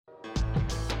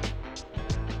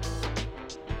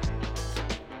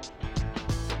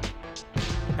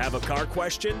Have a car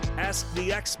question? Ask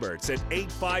the experts at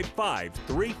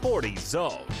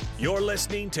 855-340-ZONE. You're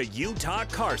listening to Utah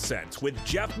Car Sense with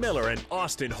Jeff Miller and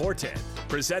Austin Horton.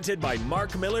 Presented by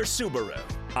Mark Miller Subaru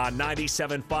on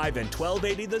 97.5 and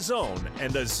 1280 The Zone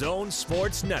and the Zone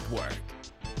Sports Network.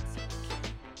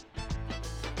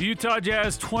 The Utah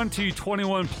Jazz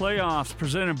 2021 playoffs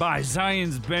presented by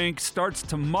Zions Bank starts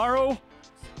tomorrow.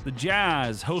 The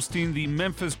Jazz hosting the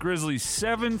Memphis Grizzlies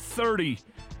 7:30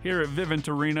 here at Vivint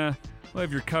Arena. We'll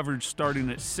have your coverage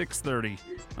starting at 6:30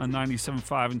 on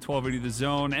 97.5 and 1280 The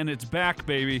Zone. And it's back,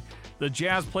 baby. The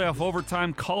Jazz Playoff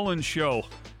Overtime call-in show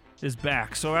is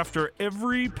back. So after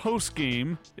every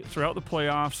post-game throughout the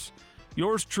playoffs,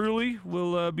 yours truly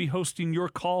will be hosting your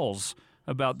calls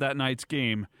about that night's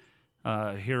game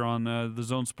here on the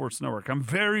Zone Sports Network. I'm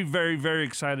very, very, very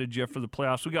excited, Jeff, for the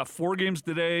playoffs. We got 4 games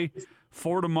today,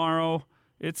 4 tomorrow.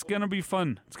 It's going to be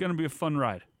fun. It's going to be a fun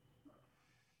ride.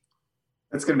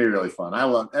 It's going to be really fun. I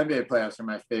love NBA playoffs. Are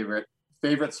my favorite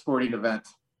sporting event.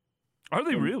 Are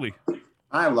they really?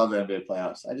 I love the NBA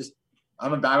playoffs.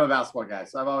 I'm a basketball guy,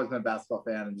 so I've always been a basketball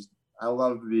fan, and I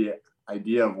love the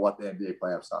idea of what the NBA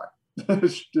playoffs are.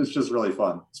 It's just really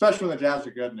fun, especially when the Jazz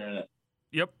are good and they're in it.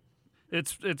 Yep.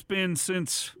 It's been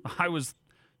since I was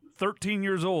 13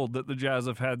 years old that the Jazz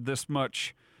have had this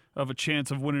much of a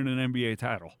chance of winning an NBA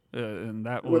title, and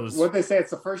that was what they say.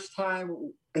 It's the first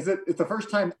time. It's the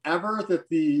first time ever that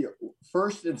the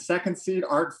first and second seed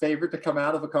aren't favored to come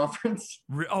out of a conference.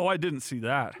 Oh, I didn't see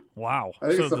that. Wow. I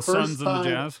think So it's the the first Suns and the time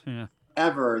Jazz, yeah,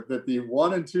 ever that the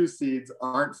 1 and 2 seeds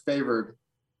aren't favored.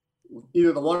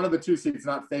 Either the 1 or the 2 seeds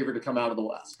not favored to come out of the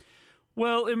West.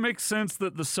 Well, it makes sense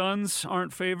that the Suns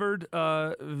aren't favored,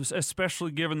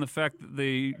 especially given the fact that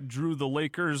they drew the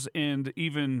Lakers, and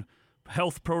even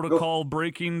health protocol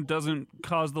breaking doesn't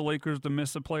cause the Lakers to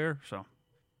miss a player. So,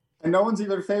 and no one's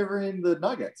even favoring the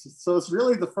Nuggets. So it's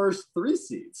really the first 3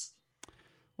 seeds.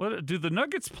 What do the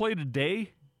Nuggets play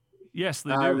today? Yes,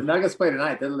 they do. The Nuggets play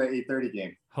tonight. They're the 8:30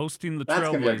 game. Hosting the Trailblazers.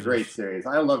 That's going to be a great series.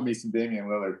 I love me some Damian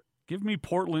Lillard. Give me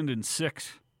Portland in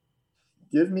 6.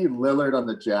 Give me Lillard on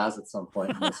the Jazz at some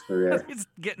point in his career. He's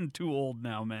getting too old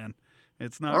now, man.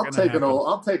 It's not. I'll take an old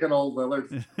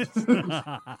Lillard.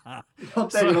 I'll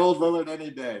take an old Lillard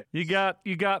any day. You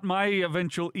got my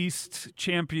eventual East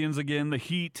champions again, the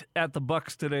Heat at the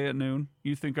Bucks today at noon.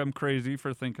 You think I'm crazy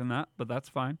for thinking that, but that's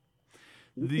fine.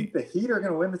 You think the Heat are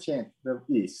going to win the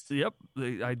East? Yep,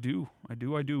 I do.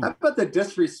 How about the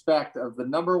disrespect of the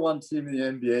number 1 team in the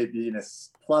NBA being a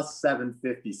plus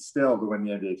 750 still to win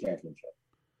the NBA championship?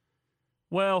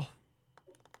 Well,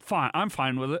 fine. I'm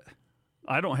fine with it.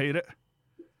 I don't hate it.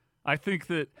 I think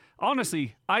that,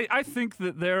 honestly, I think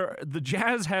that the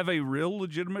Jazz have a real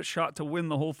legitimate shot to win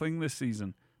the whole thing this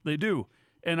season. They do.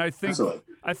 And I think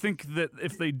that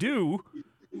if they do,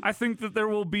 I think that there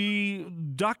will be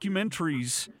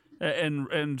documentaries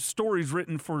and stories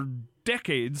written for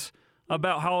decades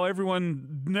about how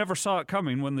everyone never saw it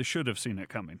coming when they should have seen it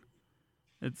coming.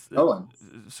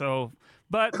 So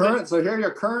here are your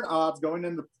current odds going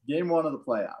into game 1 of the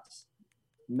playoffs.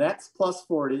 Nets plus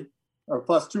 40 or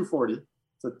plus 240,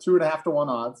 so 2.5 to 1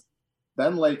 odds.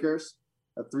 Then Lakers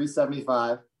at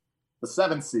 375, the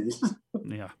 7th seed.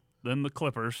 Yeah. Then the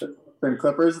Clippers. Then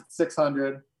Clippers at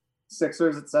 600,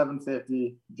 Sixers at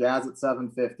 750, Jazz at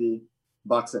 750,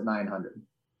 Bucks at 900.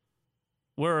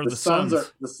 Where are the Suns?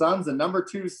 The Suns, the number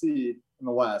 2 seed in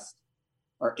the West,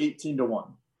 are 18 to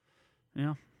 1.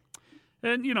 Yeah.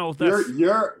 And that's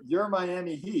your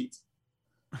Miami Heat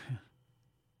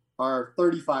are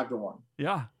 35 to 1.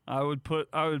 Yeah, I would put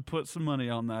some money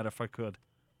on that if I could.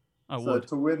 I would.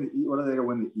 To win what are they to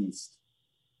win the East?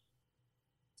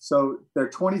 So they're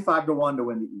 25 to 1 to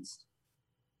win the East.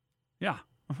 Yeah.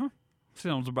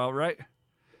 Sounds about right.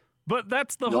 But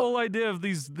that's the whole idea of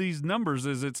these numbers,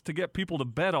 is it's to get people to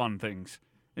bet on things.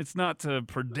 It's not to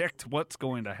predict what's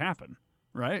going to happen,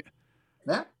 right?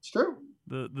 Yeah, it's true.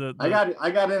 I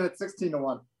got in at 16 to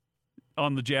 1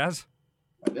 on the Jazz.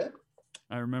 I did.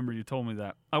 I remember you told me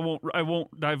that. I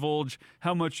won't divulge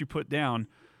how much you put down,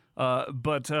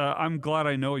 but I'm glad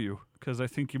I know you, because I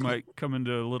think you might come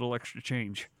into a little extra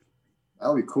change.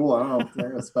 That'll be cool. I don't know. I'm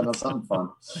going to spend on something fun.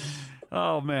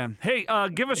 Oh, man. Hey,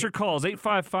 give us your calls,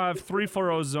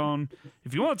 855-340-ZONE.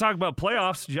 If you want to talk about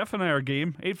playoffs, Jeff and I are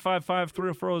game,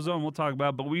 855-340-ZONE. We'll talk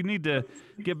about it, but we need to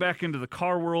get back into the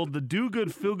car world. The Do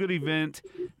Good, Feel Good event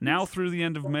now through the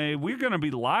end of May. We're going to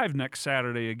be live next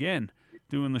Saturday again,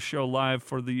 doing the show live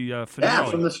for the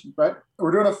finale. Yeah, right?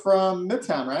 We're doing it from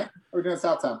Midtown, right? Or we're doing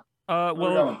Southtown?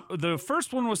 Well, the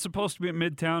first one was supposed to be at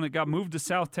Midtown. It got moved to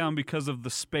Southtown because of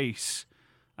the space.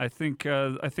 I think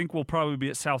we'll probably be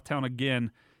at Southtown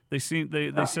again They said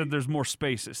there's more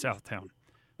space at Southtown.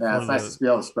 Yeah, it's nice to be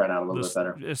able to spread out a little bit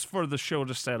better. It's for the show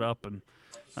to set up, and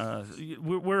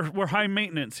we're high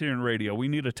maintenance here in radio. We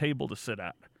need a table to sit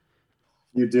at.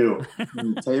 You do.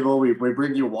 Table. We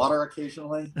bring you water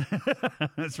occasionally.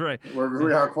 That's right.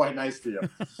 We are quite nice to you.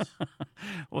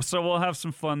 Well, so we'll have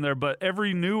some fun there. But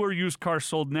every new or used car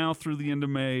sold now through the end of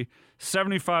May,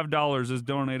 $75 is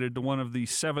donated to one of the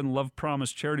 7 Love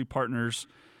Promise charity partners.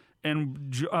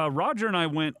 And Roger and I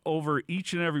went over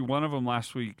each and every one of them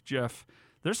last week, Jeff.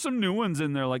 There's some new ones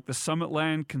in there, like the Summit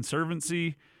Land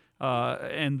Conservancy.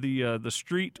 And the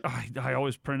street, I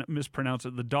always mispronounce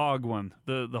it, the dog one,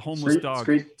 the homeless dog.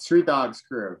 Street Dogs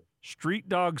Crew. Street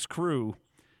Dogs Crew.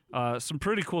 Some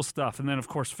pretty cool stuff. And then, of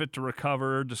course, Fit to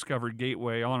Recover, Discovery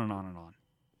Gateway, on and on and on.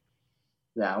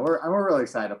 Yeah, we're really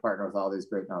excited to partner with all these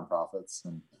great nonprofits.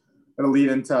 And it'll lead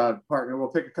into partner. We'll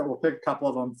pick a couple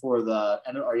of them for the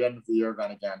end of the year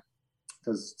event again,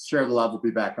 because Share the Love will be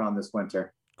back on this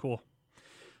winter. Cool.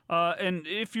 And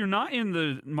if you're not in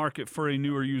the market for a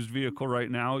new or used vehicle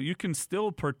right now, you can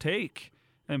still partake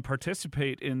and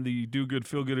participate in the Do Good,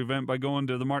 Feel Good event by going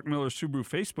to the Mark Miller Subaru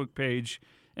Facebook page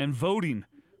and voting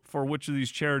for which of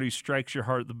these charities strikes your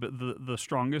heart the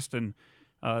strongest. And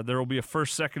there will be a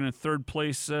first, second, and third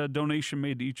place donation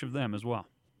made to each of them as well.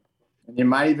 And you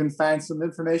might even find some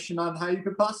information on how you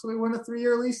could possibly win a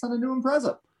 3-year lease on a new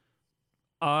Impreza.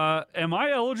 Am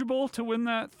I eligible to win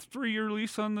that 3-year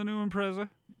lease on the new Impreza?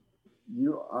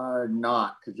 You are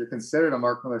not, because you're considered a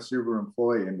Mark Miller Subaru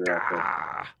employee indirectly.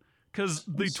 Because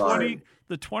the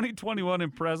 2021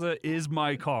 Impreza is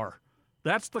my car.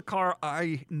 That's the car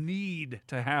I need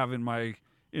to have in my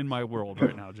world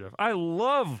right now, Jeff. I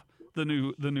love the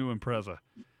new Impreza.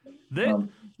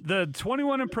 The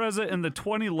 21 Impreza and the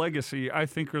 20 Legacy, I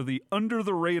think, are the under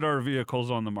the radar vehicles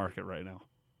on the market right now.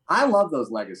 I love those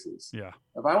Legacies. Yeah.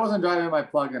 If I wasn't driving my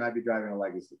plug-in, I'd be driving a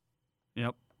Legacy.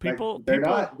 Yep.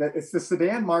 It's the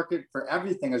sedan market for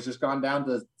everything has just gone down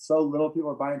to so little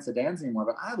people are buying sedans anymore.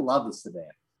 But I love the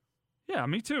sedan. Yeah,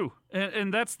 me too.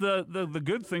 And that's the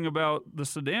good thing about the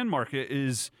sedan market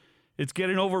is it's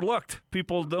getting overlooked.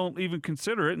 People don't even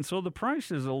consider it, and so the price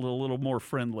is a little more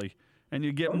friendly, and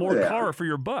you get more car for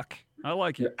your buck. I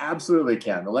like it. You absolutely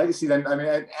can. The Legacy, then, I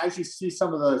mean, as you see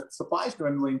some of the supplies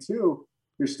dwindling too,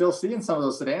 you're still seeing some of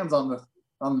those sedans on the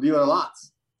dealer lots.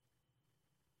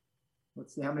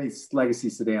 Let's see how many Legacy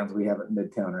sedans we have at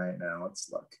Midtown right now.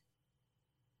 Let's look.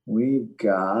 We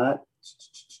got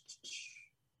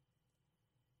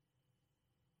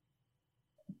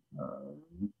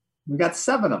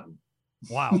 7 of them.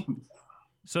 Wow.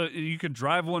 So you could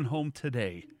drive one home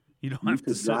today. You don't have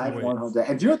to sit and wait. One home today.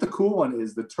 And do you know what the cool one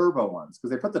is? The turbo ones, because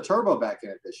they put the turbo back in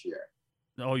it this year.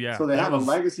 Oh, yeah. So they have a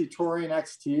Legacy Touring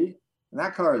XT, and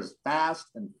that car is fast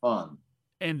and fun.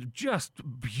 And just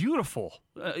beautiful,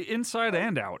 inside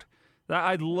and out.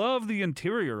 I love the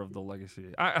interior of the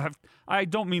Legacy. I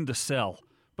don't mean to sell,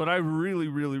 but I really,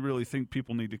 really, really think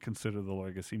people need to consider the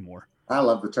Legacy more. I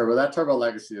love the turbo. That turbo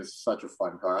Legacy is such a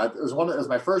fun car. It was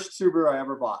my first Subaru I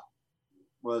ever bought.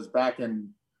 Was back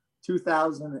in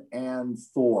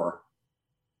 2004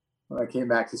 when I came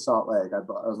back to Salt Lake. It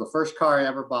was the first car I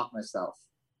ever bought myself.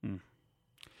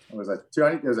 It was a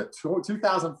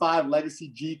 2005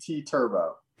 Legacy GT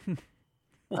Turbo.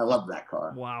 I love that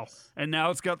car. Wow. And now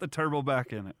it's got the turbo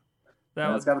back in it.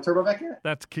 It's got a turbo back in it?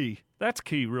 That's key. That's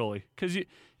key, really. Because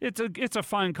it's a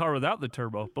fine car without the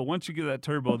turbo. But once you get that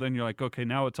turbo, then you're like, okay,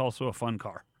 now it's also a fun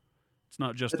car. It's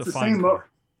not just a fine car.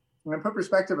 When I put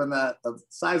perspective on that, the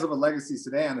size of a Legacy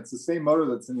sedan, it's the same motor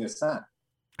that's in the Ascent.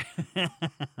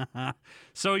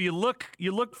 So you look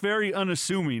very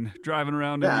unassuming driving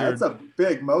around. It's a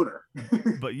big motor.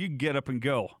 But you can get up and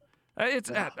go.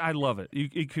 I love it.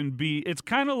 It's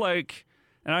kind of like,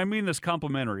 and I mean this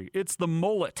complimentary, it's the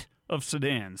mullet of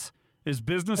sedans. Is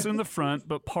business in the front,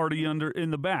 but party in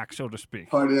the back, so to speak.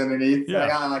 Party underneath. Yeah.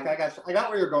 I got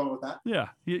where you're going with that. Yeah.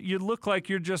 You look like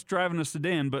you're just driving a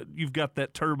sedan, but you've got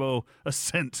that turbo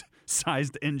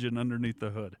Ascent-sized engine underneath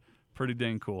the hood. Pretty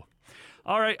dang cool.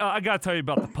 All right, I got to tell you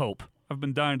about the Pope. I've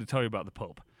been dying to tell you about the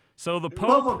Pope. So the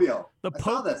Pope, the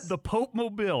Pope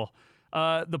Mobile.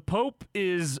 The Pope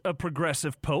is a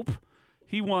progressive Pope.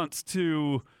 He wants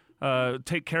to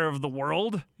take care of the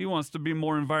world. He wants to be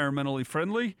more environmentally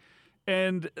friendly.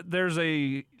 And there's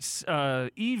a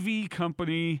EV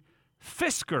company,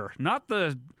 Fisker.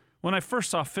 When I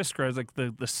first saw Fisker, I was like,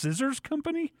 the scissors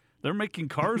company? They're making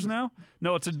cars now?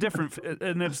 No, it's a different,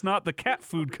 and it's not the cat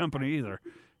food company either.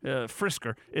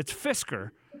 Frisker. It's Fisker.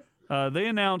 They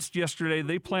announced yesterday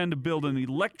they plan to build an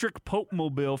electric Pope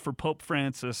Mobile for Pope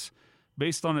Francis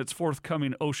based on its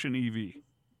forthcoming Ocean EV.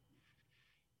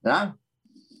 Yeah.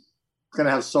 It's going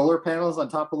to have solar panels on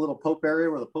top of a little Pope area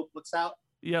where the Pope looks out.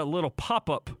 Yeah, a little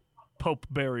pop-up Pope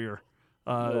barrier.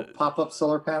 Little pop-up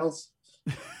solar panels.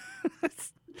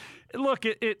 Look,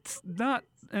 it's not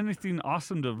anything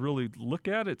awesome to really look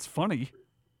at. It's funny.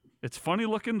 It's funny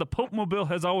looking. The Pope Mobile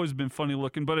has always been funny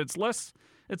looking, but it's less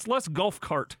golf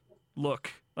cart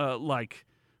look like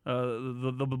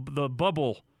the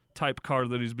bubble type car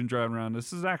that he's been driving around.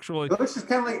 This is actually. It looks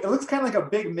kind of like a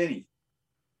big Mini.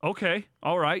 Okay,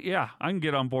 all right, yeah, I can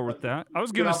get on board with that. I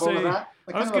was gonna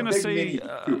say,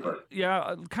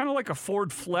 yeah, kind of like a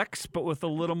Ford Flex, but with a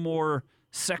little more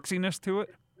sexiness to it.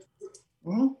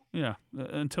 Mm-hmm. Yeah,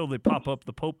 until they pop up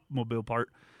the Pope Mobile part.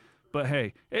 But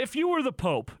hey, if you were the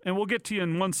Pope, and we'll get to you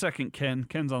in 1 second, Ken.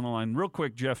 Ken's on the line. Real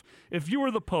quick, Jeff. If you were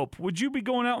the Pope, would you be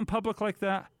going out in public like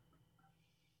that?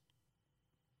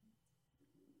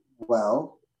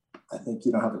 Well, I think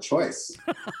you don't have a choice.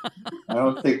 I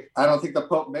don't think the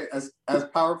Pope as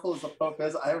powerful as the Pope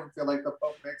is. I don't feel like the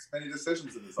Pope makes many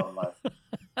decisions in his own life.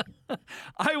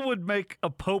 I would make a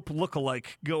Pope lookalike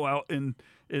go out in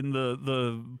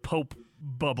the Pope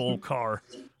bubble car.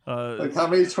 Like, how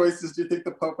many choices do you think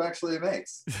the Pope actually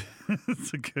makes?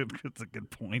 It's a good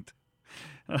point.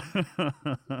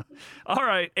 All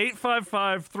right,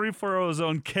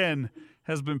 855-340-ZONE. Ken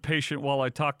has been patient while I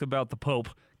talked about the Pope.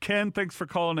 Ken, thanks for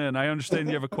calling in. I understand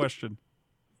you have a question.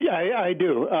 Yeah, I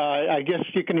do. I guess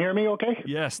you can hear me okay?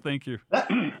 Yes, thank you.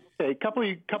 A couple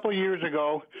of years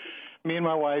ago, me and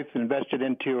my wife invested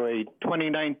into a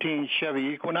 2019 Chevy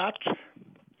Equinox,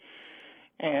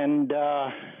 and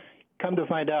come to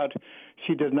find out,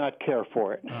 she does not care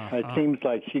for it. It seems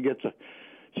like she's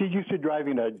used to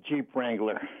driving a Jeep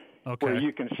Wrangler, where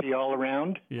you can see all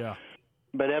around. Yeah.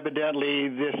 But evidently,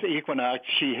 this Equinox,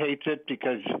 she hates it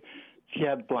because she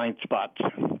had blind spots.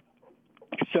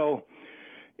 So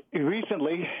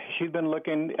recently, she's been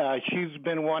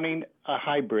wanting a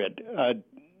hybrid, a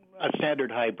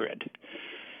standard hybrid.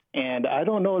 And I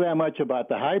don't know that much about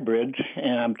the hybrids,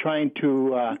 and I'm trying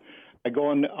to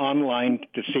go online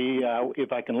to see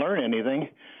if I can learn anything.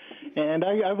 And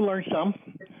I've learned some,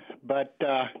 but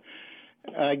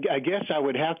I guess I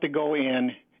would have to go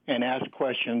in and ask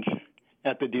questions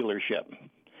at the dealership.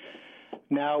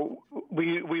 Now,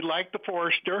 we like the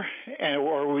Forester,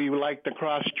 or we like the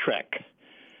Crosstrek.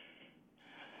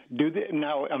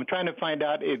 Now, I'm trying to find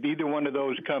out if either one of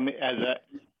those come as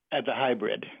a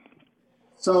hybrid.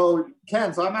 So,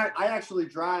 Ken, I actually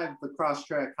drive the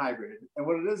Crosstrek hybrid, and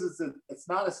what it is it's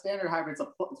not a standard hybrid. It's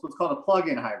what's called a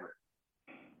plug-in hybrid.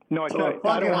 No, it's not. What a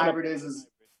plug-in hybrid is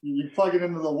you plug it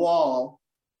into the wall,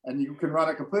 and you can run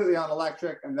it completely on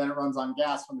electric, and then it runs on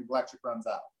gas when the electric runs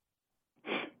out.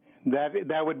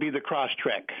 That would be the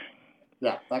Crosstrek.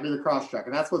 Yeah, that'd be the Crosstrek,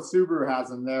 and that's what Subaru has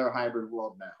in their hybrid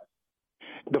world now.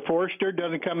 The Forester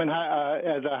doesn't come in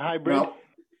as a hybrid?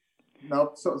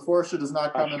 Nope. So Forester does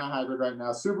not come in a hybrid right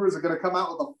now. Subarus are going to come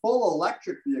out with a full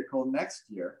electric vehicle next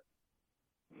year.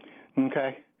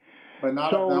 Okay. But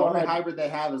the only hybrid they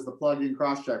have is the plug-in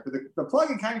Crosstrek. But the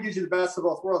plug-in kind of gives you the best of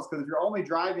both worlds, because if you're only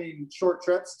driving short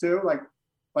trips too, like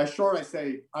by short I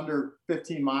say under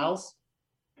 15 miles.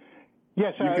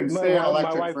 Yes, you can stay on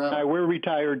electric my wife forever. And I, we're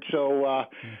retired, so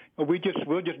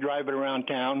we'll just drive it around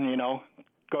town.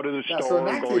 Go to the store. So in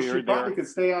that case, you probably could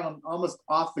stay on almost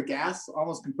off the gas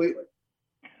almost completely.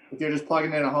 If you're just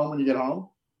plugging in at home when you get home.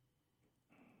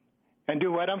 And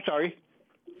do what? I'm sorry.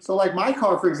 So like my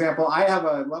car, for example, I have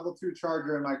a level 2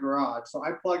 charger in my garage. So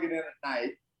I plug it in at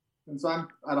night. And so I'm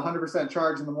at 100%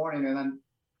 charge in the morning. And then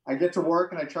I get to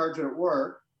work and I charge it at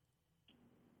work.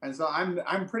 And so I'm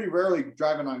pretty rarely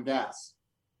driving on gas.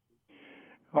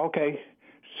 Okay.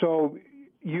 So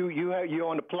you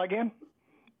own a plug-in?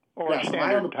 Or a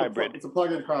standard hybrid? It's a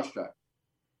plug-in Crosstrek.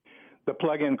 The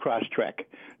plug-in Crosstrek.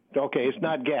 Okay, it's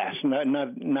not gas,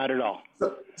 not at all.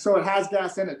 So it has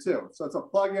gas in it too. So it's a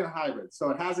plug-in hybrid. So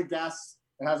it has a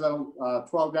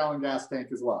 12-gallon gas tank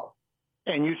as well.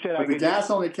 And you said the gas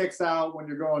only kicks out when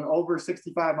you're going over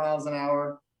 65 miles an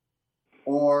hour,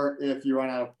 or if you run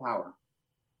out of power.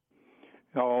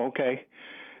 Oh, okay.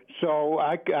 So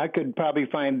I could probably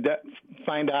find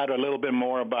out a little bit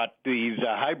more about these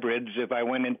hybrids if I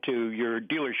went into your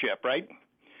dealership, right?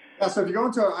 Yeah. So if you go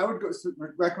I would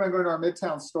recommend going to our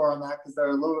Midtown store on that, because they're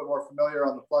a little bit more familiar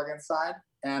on the plug-in side.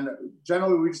 And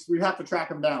generally, we have to track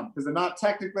them down because they're not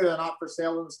for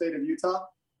sale in the state of Utah.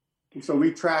 So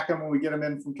we track them when we get them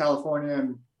in from California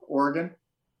and Oregon.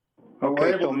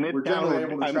 Okay, we're generally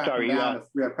able to track them down if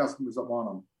we have customers that want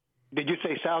them. Did you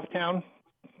say Southtown?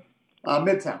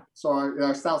 Midtown. So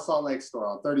our South Salt Lake store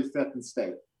on 35th and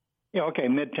State. Yeah, okay,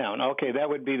 Midtown. Okay, that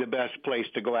would be the best place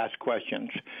to go ask questions.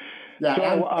 Yeah,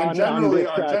 So and generally,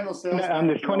 on this, our general sales on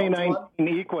this manager owns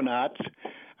 2019 Equinox,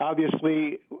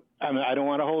 obviously, I mean, I don't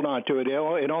want to hold on to it.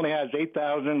 It only has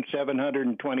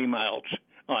 8,720 miles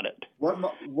on it.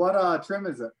 What trim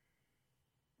is it?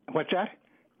 What's that?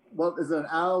 What is it? An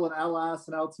L, an LS,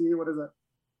 an LT? What is it?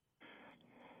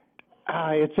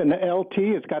 It's an LT.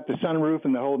 It's got the sunroof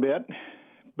and the whole bit,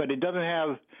 but it doesn't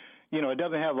have, it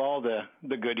doesn't have all the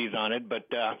goodies on it. But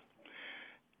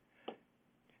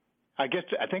I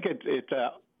think it's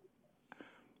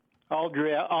all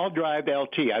drive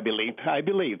LT. I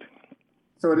believe.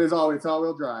 So it's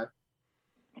all-wheel drive.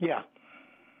 Yeah.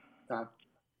 Okay.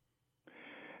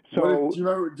 So do you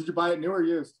remember? Did you buy it new or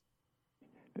used?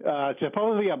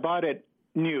 Supposedly I bought it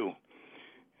new.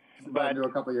 Did you buy it new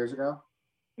a couple of years ago?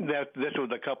 This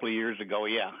was a couple of years ago,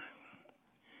 yeah.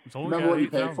 Remember what you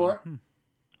paid for it?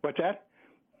 What's that?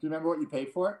 Do you remember what you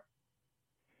paid for it?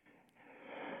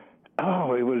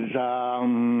 Oh, it was,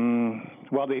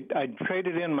 I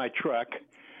traded in my truck,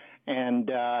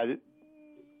 and I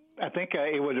think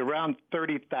it was around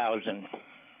 $30,000.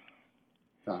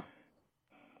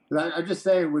 I just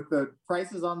say with the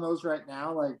prices on those right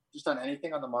now, like just on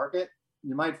anything on the market,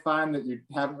 you might find that you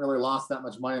haven't really lost that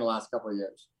much money in the last couple of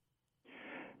years.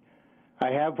 I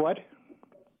have what?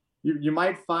 You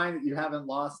might find that you haven't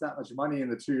lost that much money in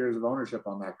the 2 years of ownership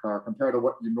on that car compared to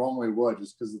what you normally would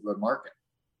just because of the market.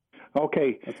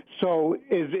 Okay, so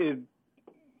is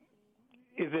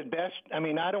it best? I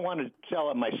mean, I don't want to sell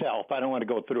it myself. I don't want to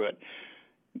go through it.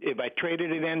 If I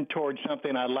traded it in towards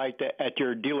something I liked at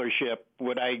your dealership,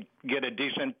 would I get a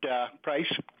decent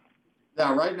price?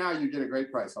 Yeah, right now you get a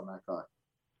great price on that car.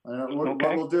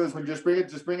 What we'll do is just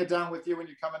bring it down with you when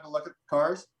you come in to look at the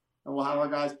cars, and we'll have our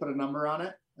guys put a number on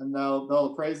it, and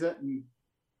they'll appraise it. And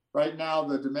right now,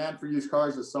 the demand for used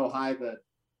cars is so high that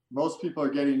most people are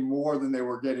getting more than they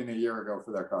were getting a year ago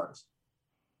for their cars.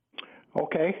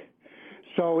 Okay,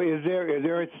 so is there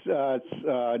a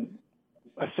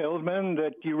salesman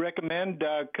that you recommend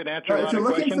could answer a lot of questions? If you're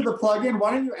looking for the plug-in,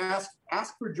 why don't you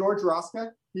ask for George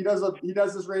Rosca? He does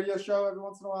this radio show every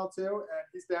once in a while too, and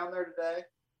he's down there today.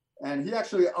 And he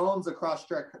actually owns a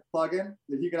Crosstrek plug-in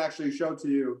that he can actually show to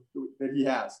you that he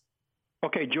has.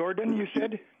 Okay, Jordan, you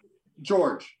said?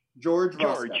 George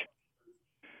Rosca.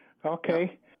 Okay.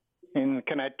 Yeah. And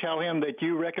can I tell him that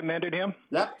you recommended him?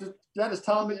 Yep. Just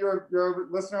tell him that you're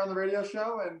a listener on the radio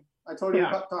show, and I told you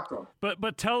to talk to him.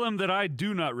 But tell him that I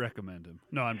do not recommend him.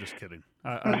 No, I'm just kidding.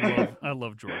 I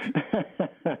love George.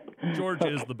 George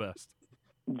is the best.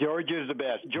 George is the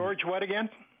best. George, what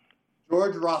again?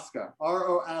 George Rosca.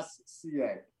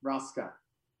 Rosca. Rosca.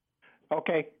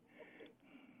 Okay.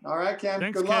 All right, Ken.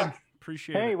 Thanks, Good Ken. luck.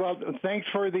 Appreciate it. Hey, well, thanks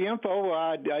for the info.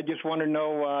 I just want to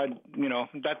know,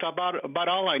 that's about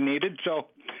all I needed. So,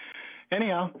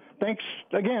 anyhow, thanks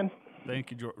again. Thank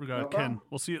you, George. No Ken. problem.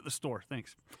 We'll see you at the store.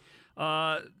 Thanks.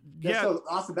 So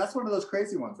Austin, that's one of those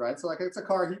crazy ones, right? So, like, it's a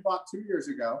car he bought 2 years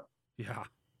ago. Yeah.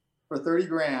 For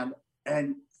 $30,000,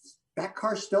 and that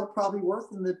car's still probably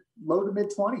worth in the low to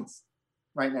mid 20s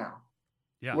right now.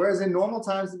 Yeah. Whereas in normal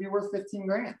times, it'd be worth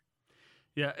 $15,000.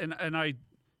 Yeah, and I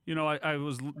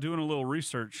was doing a little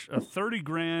research. A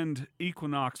 $30,000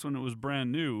 Equinox when it was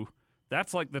brand new,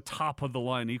 that's like the top of the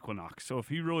line Equinox. So if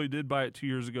he really did buy it 2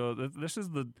 years ago, this is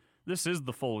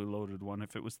the fully loaded one.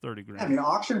 If it was $30,000, I mean,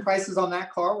 auction prices on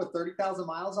that car with 30,000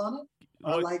 miles on it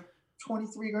are like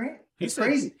 $23,000. It's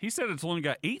crazy. He said it's only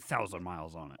got 8,000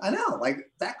 miles on it. I know,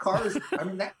 like that car is. I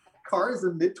mean, that car is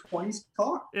a mid-20s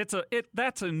car.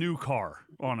 That's a new car,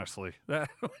 honestly. That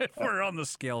if we're on the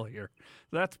scale here,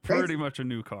 that's pretty much a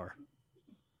new car.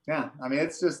 Yeah, I mean,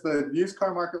 it's just the used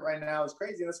car market right now is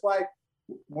crazy. And that's why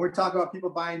when we're talking about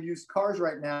people buying used cars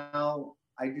right now,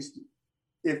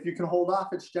 if you can hold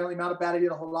off, it's generally not a bad idea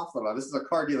to hold off a little while. This is a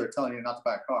car dealer telling you not to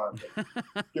buy a car.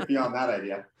 Get beyond that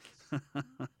idea.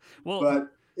 But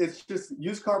it's just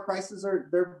used car prices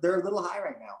they're a little high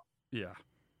right now.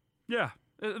 Yeah.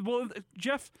 Well,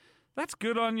 Jeff, that's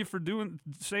good on you for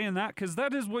saying that, because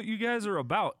that is what you guys are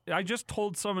about. I just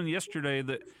told someone yesterday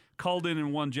that called in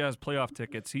and won Jazz playoff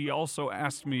tickets. He also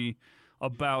asked me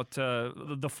about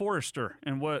the Forester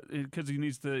and because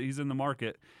he's in the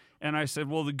market. And I said,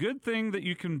 well, the good thing that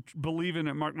you can believe in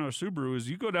at Mark Miller Subaru is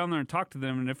you go down there and talk to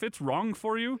them, and if it's wrong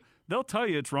for you, they'll tell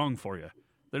you it's wrong for you.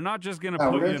 They're not just going to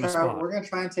put you in a spot. We're going to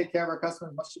try and take care of our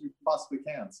customers as much as we possibly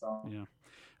can. So yeah.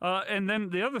 And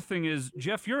then the other thing is,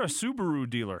 Jeff, you're a Subaru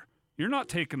dealer. You're not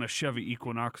taking a Chevy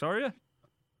Equinox, are you?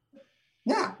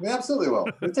 Yeah, we absolutely will.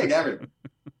 We take everything.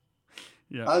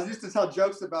 Yeah. I used to tell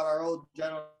jokes about our old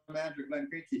general manager, Glenn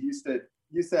Greenkey. He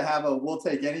used to have a "we'll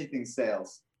take anything"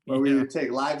 sales. where we would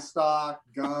take livestock,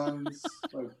 guns,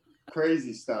 like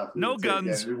crazy stuff. No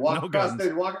guns. We'd walk No across guns.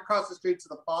 They'd walk across the street to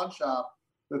the pawn shop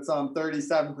that's on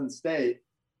 37th and State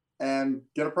and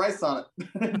get a price on it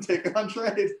and take it on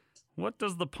trade. What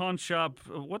does the pawn shop?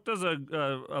 What does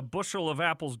a bushel of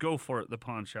apples go for at the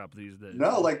pawn shop these days?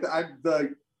 No, like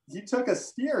he took a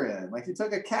steer in, like he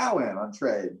took a cow in on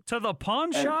trade. To the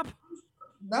pawn shop?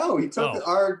 No, he took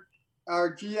our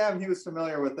GM. He was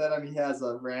familiar with it. I mean, he has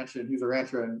a ranch, and he's a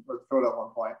rancher in North Dakota at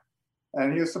one point,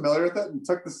 and he was familiar with it and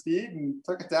took the steed and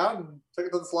took it down and took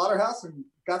it to the slaughterhouse and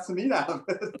got some meat out of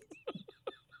it.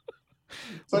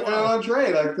 Took it on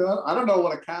trade. I don't know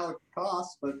what a cow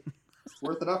costs, but it's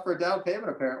worth enough for a down payment,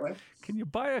 apparently. Can you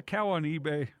buy a cow on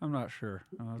eBay? I'm not sure.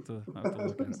 I'll have to look at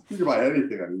it. You can buy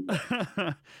anything on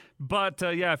eBay. But,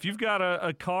 yeah, if you've got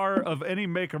a car of any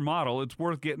make or model, it's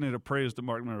worth getting it appraised at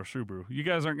Mark Miller Subaru. You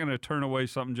guys aren't going to turn away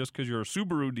something just because you're a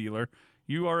Subaru dealer.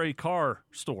 You are a car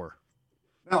store.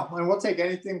 No, and we'll take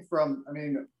anything from,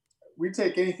 we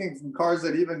take anything from cars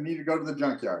that even need to go to the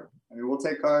junkyard. We'll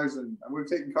take cars, and we've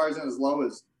taken cars in as low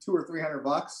as $200 or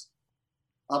 $300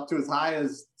 up to as high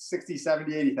as 60,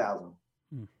 70, 80,000.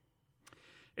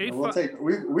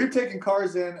 We've taken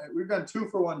cars in. We've done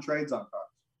 2-for-1 trades on cars,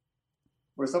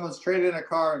 where someone's traded in a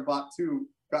car and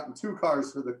gotten 2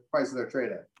 cars for the price of their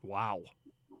trade-in. Wow,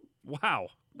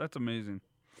 that's amazing.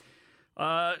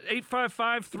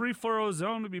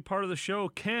 855-340-ZONE to be part of the show.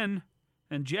 Ken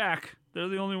and Jack, they're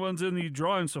the only ones in the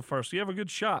drawing so far, so you have a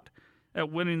good shot at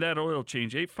winning that oil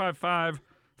change.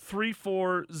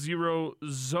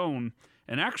 855-340-ZONE.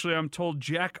 And actually, I'm told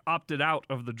Jack opted out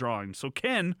of the drawing. So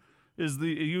Ken is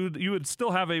you would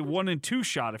still have a 1 in 2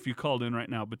 shot if you called in right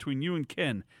now between you and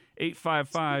Ken.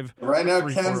 855. Right now,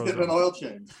 Ken's getting an oil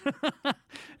change.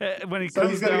 When he's going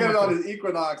to get it on his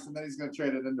Equinox, and then he's going to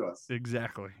trade it into us.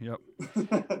 Exactly. Yep.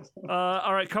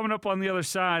 All right, coming up on the other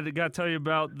side, I got to tell you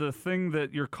about the thing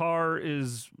that your car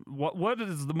is. What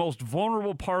is the most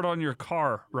vulnerable part on your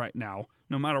car right now?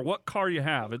 No matter what car you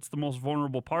have, it's the most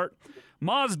vulnerable part.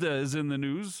 Mazda is in the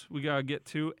news. We got to get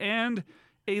to, and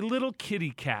a little kitty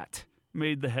cat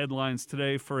made the headlines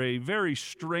today for a very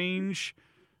strange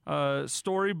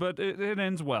story, but it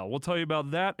ends well. We'll tell you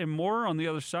about that and more on the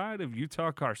other side of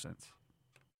Utah Car Sense.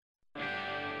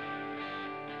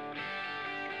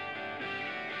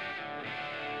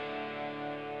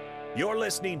 You're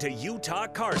listening to Utah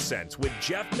Car Sense with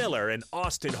Jeff Miller and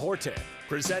Austin Horton.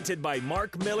 Presented by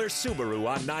Mark Miller Subaru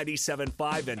on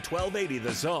 97.5 and 1280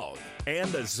 The Zone and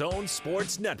the Zone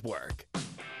Sports Network.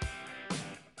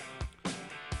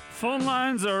 Phone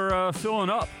lines are filling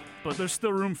up, but there's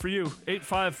still room for you.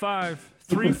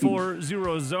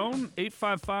 855-340-ZONE.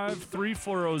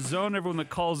 855-340-ZONE. Everyone that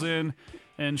calls in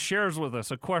and shares with us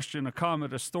a question, a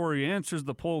comment, a story, answers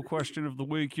the poll question of the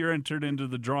week, you're entered into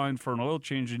the drawing for an oil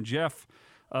change. And Jeff,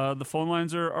 the phone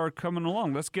lines are coming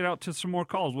along. Let's get out to some more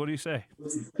calls. What do you say?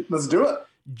 Let's do it.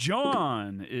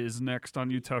 John is next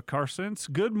on Utah Car Sense.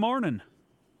 Good morning.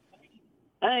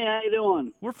 Hey, how you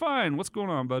doing? We're fine. What's going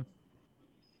on, bud?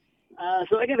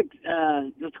 So I got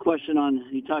just a question on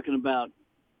you talking about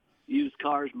used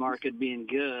cars market being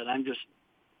good.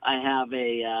 I have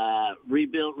a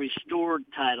rebuilt, restored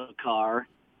title car,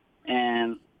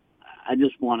 and I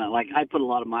just want to, I put a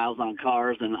lot of miles on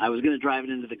cars, and I was going to drive it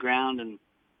into the ground, and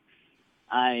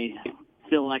I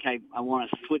feel like I want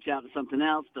to switch out to something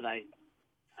else, but I've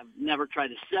never tried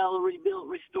to sell a rebuilt,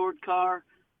 restored car,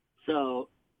 so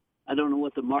I don't know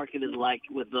what the market is like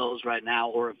with those right now,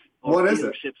 or if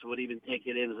dealerships would even take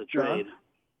it in as a trade.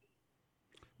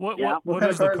 What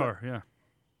is the car? Yeah.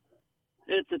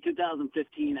 It's a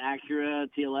 2015 Acura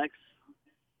TLX.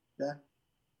 Yeah.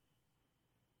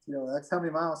 TLX. How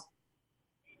many miles?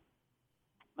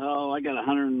 Oh, I got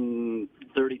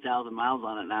 130,000 miles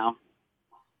on it now.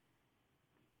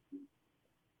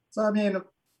 So,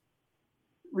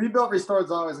 rebuilt, restored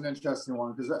is always an interesting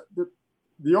one because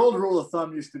the old rule of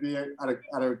thumb used to be at a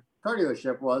car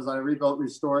dealership was on a rebuilt,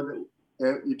 restored,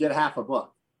 you get half a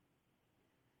book,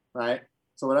 right?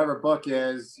 So whatever book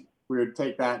is, we would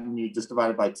take that and you just divide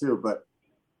it by 2. But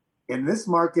in this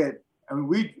market,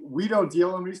 we don't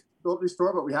deal in rebuilt,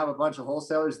 restore, but we have a bunch of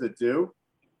wholesalers that do.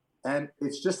 And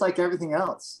it's just like everything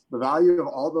else. The value of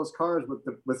all those cars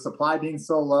with supply being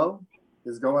so low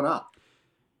is going up.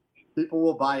 People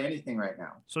will buy anything right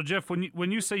now. So Jeff,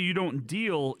 when you say you don't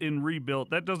deal in rebuilt,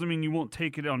 that doesn't mean you won't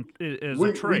take it on as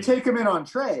a trade. We take them in on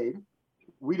trade.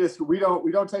 We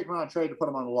don't take them on trade to put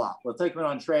them on the lot. We'll take them in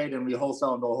on trade and we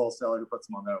wholesale them to a wholesaler who puts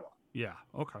them on their lot. Yeah.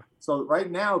 Okay. So right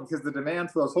now, because the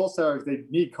demand for those wholesalers, they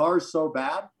need cars so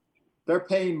bad, they're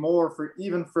paying more for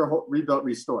rebuilt,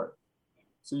 restored.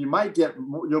 So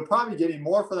you'll probably getting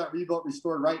more for that rebuilt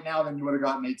restored right now than you would have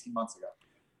gotten 18 months ago.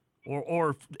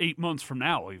 Or 8 months from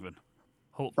now, even.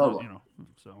 Totally.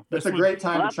 So it's a great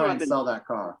time to try and been, sell that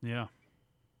car. Yeah.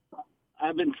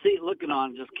 I've been looking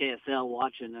on just KSL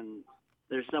watching, and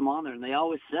there's some on there, and they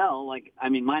always sell. Like, I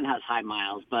mean, mine has high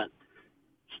miles, but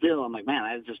still, I'm like, man,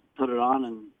 I just put it on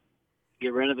and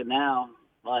get rid of it now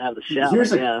while I have the shout.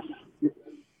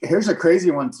 Here's a crazy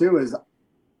one too. Is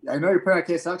I know you're putting out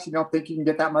KSL because you don't think you can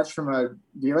get that much from a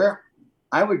dealer.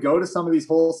 I would go to some of these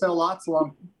wholesale lots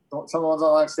along some of the ones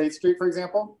along State Street, for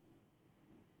example,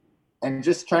 and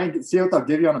just try and see what they'll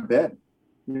give you on a bid.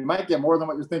 You might get more than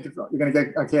what you're thinking you're going to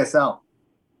get on KSL.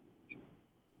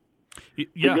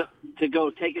 Yeah. To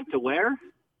go take it to where?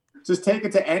 Just take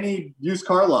it to any used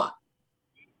car lot.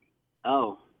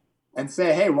 Oh. And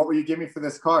say, hey, what will you give me for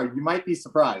this car? You might be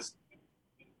surprised.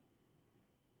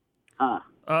 Huh.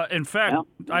 In fact,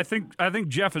 yeah. I think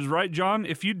Jeff is right, John.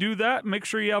 If you do that, make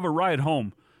sure you have a ride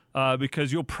home.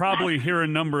 Because you'll probably hear a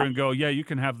number and go, yeah, you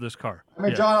can have this car. I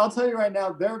mean, John, I'll tell you right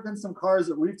now, there have been some cars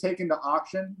that we've taken to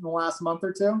auction in the last month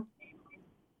or two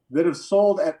that have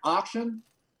sold at auction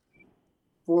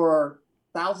for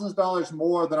thousands of dollars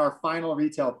more than our final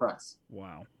retail price.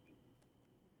 Wow.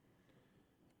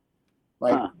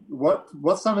 Like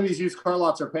what some of these used car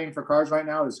lots are paying for cars right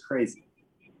now is crazy.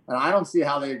 And I don't see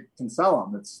how they can sell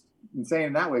them. It's insane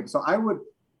in that way. So I would,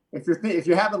 if you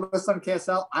have it listed on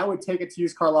KSL, I would take it to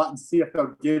used car lot and see if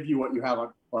they'll give you what you have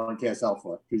on KSL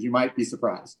for it, because you might be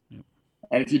surprised. Yep.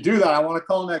 And if you do that, I want to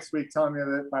call next week telling me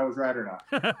that if I was right or not.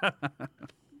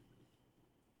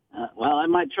 Well, I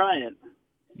might try it.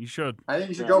 You should. I think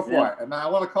you should go for it. And I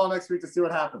want to call next week to see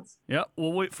what happens. Yeah,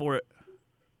 we'll wait for it.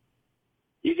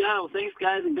 You got it. Well, thanks,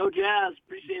 guys, and go Jazz.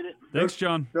 Appreciate it. Thanks,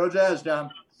 John. Go Jazz, John.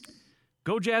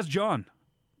 Go Jazz, John.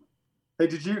 Hey,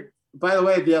 by the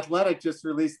way, The Athletic just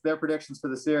released their predictions for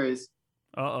the series.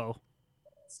 Uh-oh.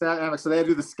 So they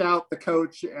do the scout, the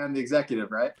coach, and the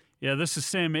executive, right? Yeah, this is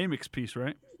Sam Amick's piece,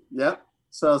 right? Yep.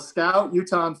 So scout,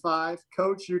 Utah on 5,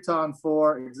 coach, Utah on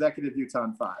 4, executive, Utah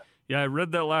on 5. Yeah, I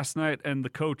read that last night, and the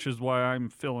coach is why I'm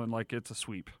feeling like it's a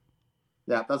sweep.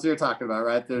 Yeah, that's what you're talking about,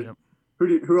 right? Yep.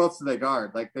 Who else do they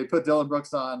guard? Like, they put Dylan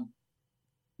Brooks on,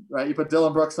 right? You put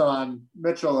Dylan Brooks on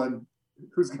Mitchell, and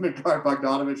who's going to guard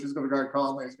Bogdanovich? Who's going to guard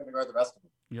Conley? Who's going to guard the rest of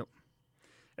them? Yep.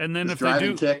 And then just if they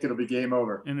do kick, it'll be game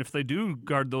over. And if they do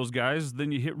guard those guys,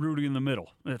 then you hit Rudy in the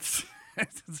middle. It's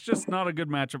just not a good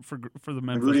matchup for the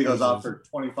Memphis. And Rudy goes off for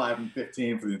 25 and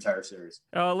 15 for the entire series.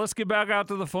 Let's get back out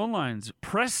to the phone lines.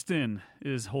 Preston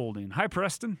is holding. Hi,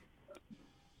 Preston.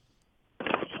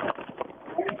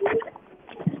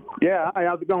 Yeah, hi,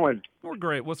 how's it going? We're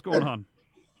great. What's going on?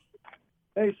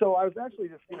 Hey, so I was actually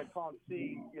just going to call and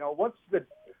see,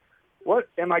 what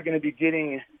am I going to be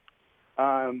getting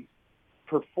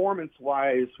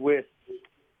performance-wise with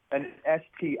an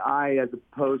STI as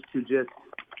opposed to just,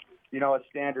 a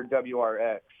standard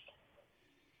WRX?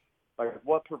 Like,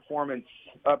 what performance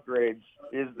upgrades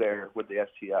is there with the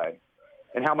STI?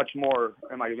 And how much more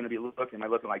am I going to be looking? Am I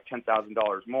looking like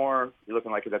 $10,000 more? You're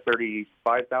looking like in the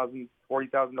 $35,000,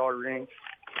 $40,000 range?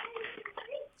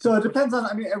 So it depends on,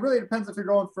 it really depends if you're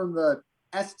going from the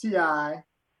STI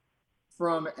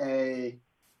from a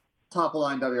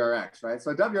top-of-line WRX, right?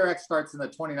 So WRX starts in the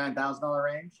 $29,000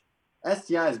 range.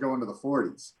 STI is going to the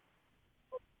 40s.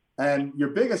 And your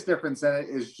biggest difference in it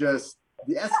is just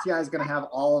the STI is going to have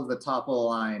all of the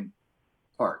top-of-the-line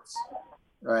parts,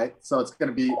 right? So it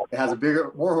has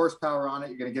more horsepower on it.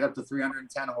 You're going to get up to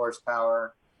 310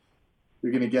 horsepower.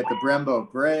 You're going to get the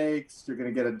Brembo brakes. You're going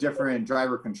to get a different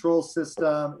driver control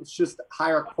system. It's just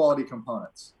higher quality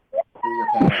components that you're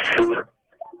paying extra for.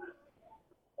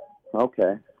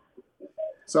 Okay.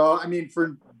 So,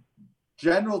 for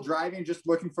general driving, just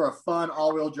looking for a fun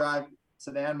all-wheel drive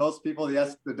sedan, most people,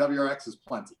 the WRX is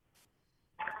plenty.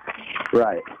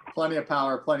 Right. Plenty of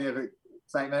power, plenty of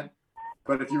excitement.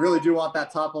 But if you really do want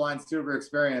that top-of-line Subaru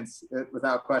experience,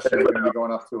 without question, you're going to be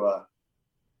going up to a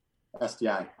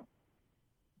STI.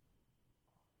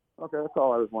 Okay, that's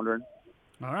all I was wondering.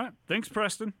 All right. Thanks,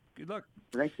 Preston. Good luck.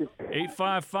 Thank you.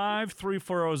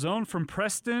 855-340-ZONE from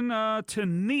Preston to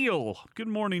Neil. Good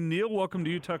morning, Neil. Welcome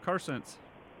to Utah Car Sense.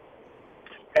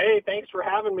 Hey, thanks for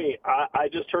having me. I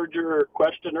just heard your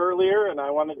question earlier, and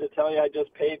I wanted to tell you I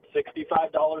just paid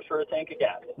 $65 for a tank of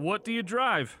gas. What do you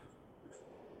drive?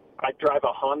 I drive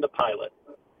a Honda Pilot.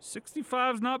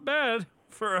 65's not bad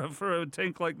for a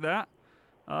tank like that.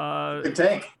 Good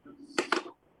tank.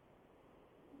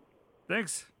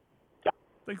 Thanks.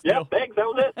 Thanks, yeah, Neil. thanks. That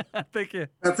was it. Thank you.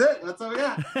 That's it. That's all we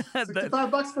got.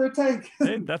 $65 for a tank.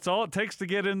 Hey, that's all it takes to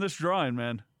get in this drawing,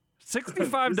 man.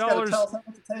 $65. Tell us how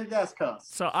much a tank of gas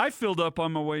costs. So I filled up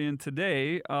on my way in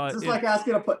today. Is this like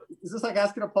asking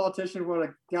a politician what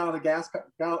a gallon of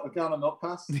gallon of milk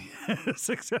costs?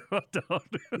 $6.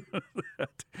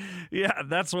 Yeah,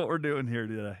 that's what we're doing here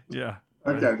today. Yeah.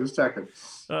 Okay, just checking.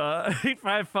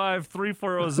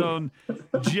 855-340-ZONE.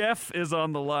 Jeff is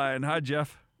on the line. Hi,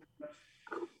 Jeff.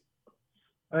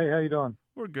 Hey, how you doing?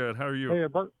 We're good. How are you? Hey,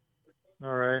 about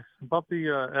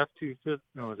the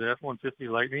F-150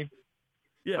 Lightning.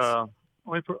 Yes.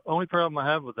 Only problem I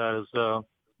have with that is,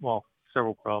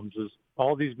 several problems. Is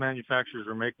all these manufacturers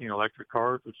are making electric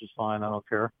cars, which is fine. I don't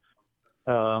care.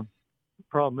 The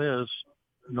problem is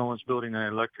no one's building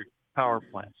an electric power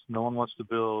plants. No one wants to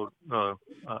build a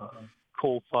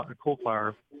coal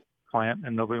fire plant,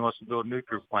 and nobody wants to build a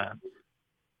nuclear plant.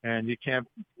 And you can't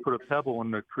put a pebble in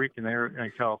the creek in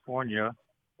California.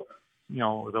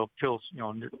 They'll kill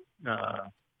some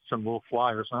little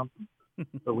fly or something.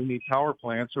 But we need power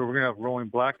plants, or we're gonna have rolling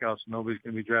blackouts, and nobody's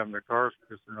gonna be driving their cars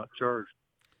because they're not charged.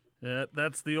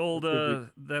 That's the old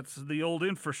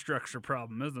infrastructure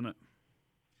problem, isn't it?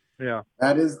 Yeah.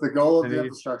 That is the goal of the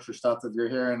infrastructure stuff that you're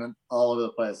hearing all over the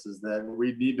place, is that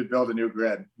we need to build a new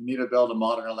grid. We need to build a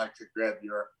modern electric grid.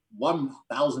 You're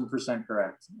 1,000%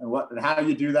 correct. And how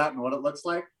you do that and what it looks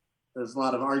like, there's a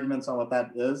lot of arguments on what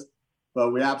that is,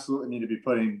 but we absolutely need to be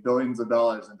putting billions of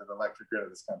dollars into the electric grid of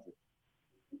this country.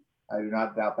 I do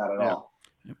not doubt that at all.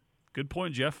 Yep. Good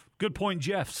point, Jeff. Good point,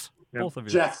 Jeffs. Yep. Both of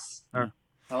you. Jeffs. Yeah.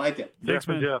 I like it. Thanks,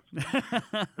 man. Jeff.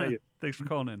 Thank you. Thanks for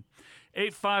calling in.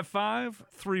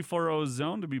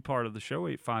 855-340-ZONE to be part of the show.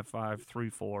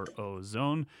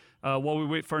 855-340-ZONE. While we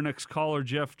wait for our next caller,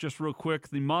 Jeff, just real quick,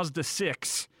 the Mazda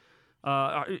 6.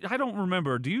 I don't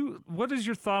remember. What is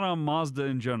your thought on Mazda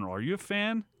in general? Are you a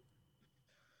fan?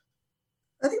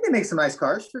 I think they make some nice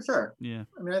cars for sure. Yeah.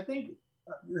 I mean, I think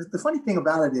the funny thing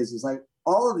about it is like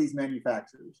all of these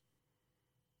manufacturers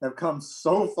have come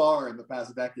so far in the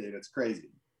past decade. It's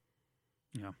crazy.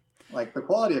 Yeah. Like the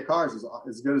quality of cars is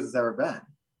as good as it's ever been.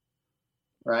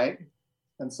 Right.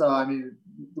 And so, I mean,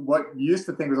 what you used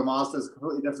to think was a Mazda is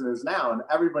completely different than it is now. And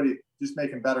everybody just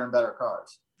making better and better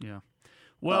cars. Yeah.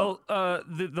 Well,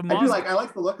 the Mazda, I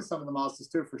like the look of some of the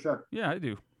Mazdas too, for sure. Yeah, I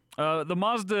do. The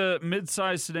Mazda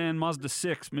midsize sedan, Mazda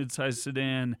 6 midsize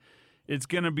sedan, it's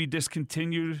going to be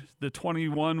discontinued. The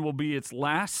 21 will be its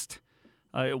last.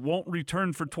 It won't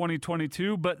return for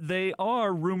 2022, but they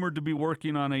are rumored to be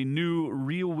working on a new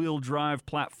rear-wheel drive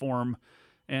platform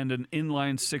and an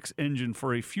inline-6 engine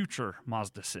for a future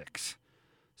Mazda 6.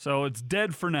 So it's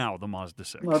dead for now, the Mazda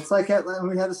 6. Well, it's like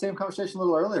we had the same conversation a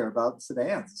little earlier about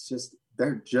sedans. It's just,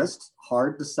 they're just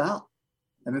hard to sell.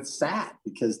 And it's sad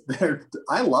because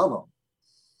I love them.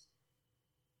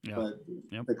 Yeah. But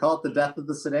they call it the death of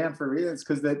the sedan for reasons,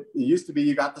 because it used to be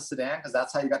you got the sedan because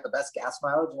that's how you got the best gas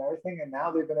mileage and everything. And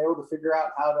now they've been able to figure out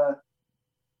how to,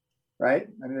 right?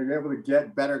 I mean, they're able to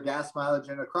get better gas mileage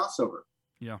in a crossover.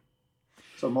 Yeah.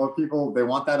 So more people, they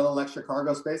want that little extra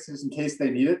cargo space just in case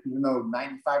they need it, even though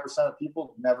 95% of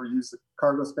people never use the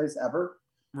cargo space ever.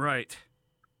 Right.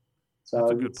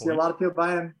 So you see a lot of people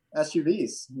buying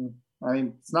SUVs. I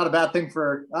mean, it's not a bad thing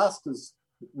for us because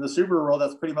in the Subaru world,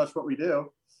 that's pretty much what we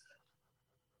do.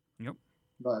 Yep.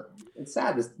 But it's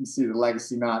sad to see the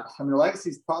Legacy not. I mean, the Legacy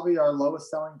is probably our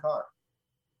lowest selling car.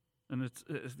 And it's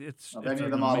of any of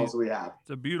the models we have.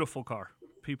 It's a beautiful car.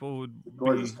 People would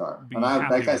gorgeous car. And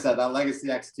like I said, that Legacy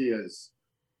XT is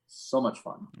so much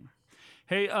fun.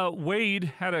 Hey,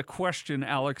 Wade had a question,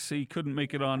 Alex. He couldn't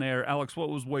make it on air. Alex, what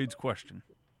was Wade's question?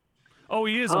 Oh,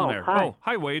 he is on air. Hi. Oh,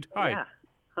 hi, Wade. Hi. Yeah.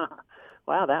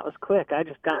 Wow, that was quick. I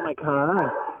just got in my car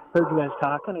and heard you guys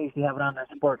talking. I usually have it on the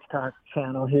Sports Talk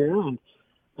channel here.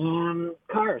 And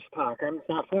Cars Talk. I'm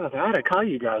not familiar with it. I had to call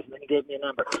you guys, and then you gave me a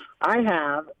number. I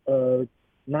have a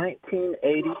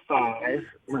 1985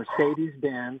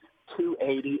 Mercedes-Benz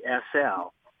 280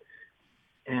 SL.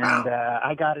 And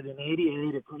I got it in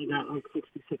 88. It's only got like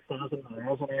 66,000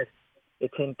 miles, and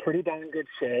it's in pretty darn good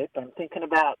shape. I'm thinking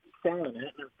about selling it,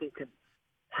 and I'm thinking,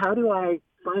 how do I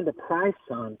find a price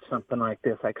on something like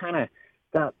this? I kind of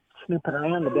got snooping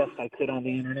around the best I could on the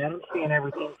internet. I'm seeing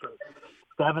everything from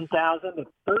 $7,000 to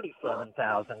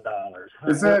 $37,000.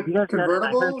 Is it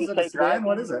convertible? Is it a sedan?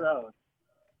 What is it?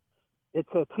 It's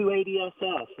a 280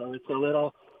 SL, so it's a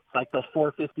little like the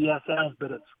 450 SLs,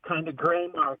 but it's kind of gray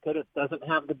market. It doesn't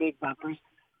have the big bumpers.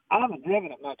 I haven't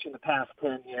driven it much in the past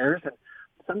 10 years, and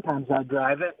sometimes I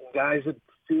drive it, and guys would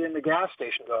see in the gas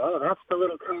station go, "Oh, that's the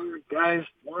little car guys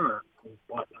want."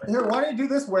 Here, why don't you do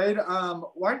this, Wade?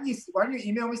 Why don't you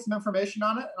email me some information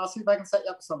on it, and I'll see if I can set you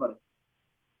up with somebody.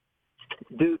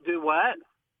 Do what?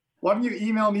 Why don't you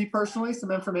email me personally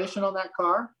some information on that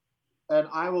car, and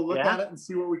I will look Yeah? at it and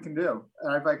see what we can do.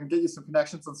 And if I can get you some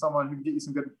connections on someone who can get you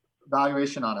some good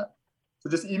valuation on it. So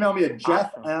just email me at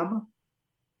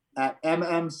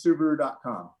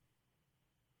jeffm@mmsubaru.com.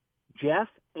 Jeff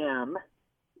M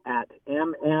at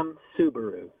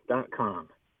mmsubaru.com.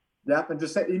 Yep, and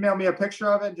just email me a picture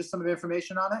of it and just some of the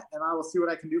information on it, and I will see what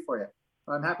I can do for you.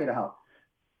 I'm happy to help.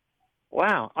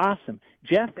 Wow, awesome.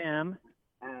 Jeff M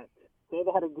at, say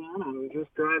that again, I'm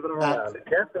just driving around.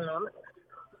 Jeff M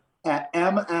At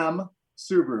MM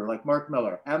Subaru, like Mark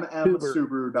Miller,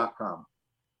 mmsubaru.com.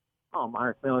 Oh,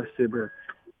 Mark Miller Subaru.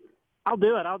 I'll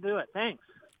do it. Thanks.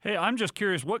 Hey, I'm just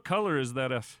curious, what color is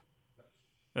that SL?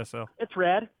 It's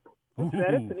red. It's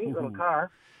red. It's a neat little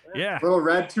car. Yeah. Little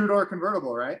red two-door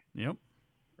convertible, right? Yep.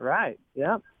 Right.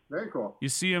 Yep. Very cool. You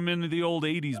see them in the old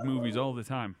 80s movies all the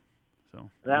time. So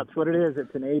That's what it is.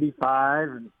 It's an 85,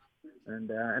 and it's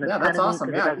Yeah, that's kinda awesome.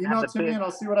 neat 'cause Yeah, it does email have it to the me big- and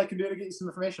I'll see what I can do to get you some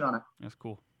information on it. that's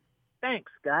cool.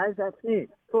 Thanks, guys. That's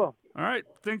neat. Cool. All right.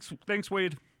 Thanks,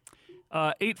 Wade.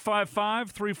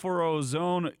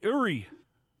 855-340-ZONE. Uri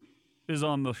is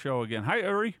on the show again. Hi,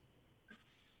 Uri.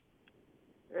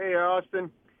 Hey,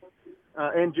 Austin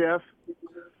and Jeff.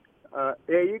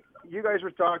 You guys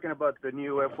were talking about the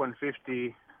new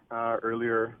F-150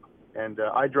 earlier, and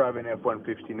I drive an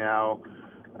F-150 now,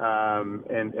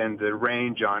 and the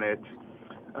range on it.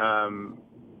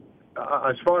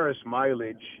 As far as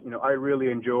mileage, I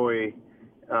really enjoy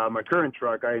my current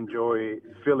truck. I enjoy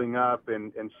filling up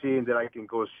and seeing that I can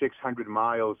go 600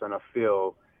 miles on a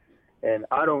fill, and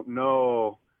I don't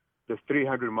know the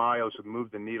 300 miles would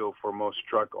move the needle for most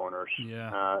truck owners. Yeah.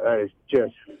 That is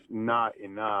just not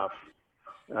enough.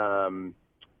 I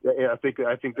think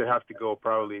they have to go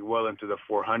probably well into the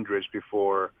 400s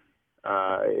before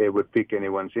it would pique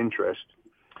anyone's interest.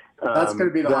 That's going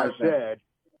to be the hard that thing. said,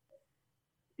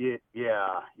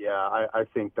 I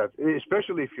think that,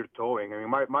 especially if you're towing. I mean,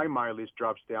 my mileage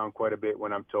drops down quite a bit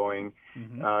when I'm towing.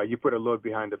 Mm-hmm. You put a load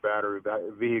behind the battery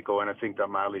vehicle, and I think that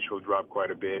mileage will drop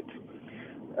quite a bit.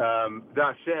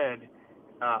 That said,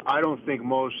 I don't think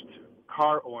most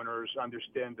car owners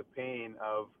understand the pain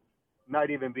of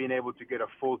not even being able to get a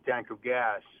full tank of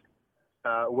gas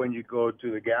when you go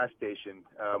to the gas station.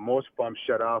 Most pumps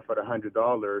shut off at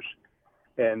 $100,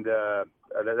 and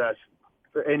that's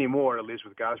anymore, at least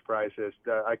with gas prices.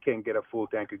 I can't get a full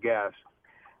tank of gas.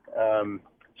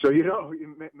 So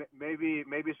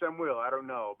maybe some will. I don't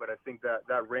know, but I think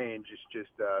that range is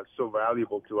just so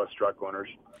valuable to us truck owners.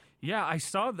 Yeah, I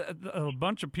saw a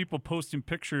bunch of people posting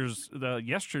pictures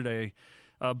yesterday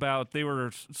about they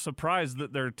were surprised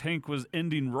that their tank was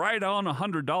ending right on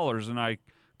 $100, and I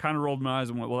kind of rolled my eyes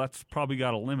and went, well, that's probably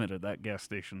got a limit at that gas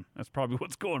station. That's probably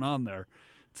what's going on there.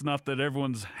 It's not that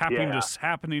everyone's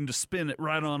happening to spin it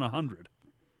right on 100.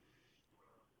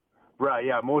 Right,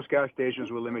 yeah. Most gas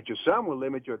stations will limit you. Some will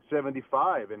limit you at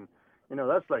 75, and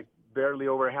that's like barely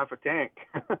over half a tank.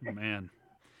 Man.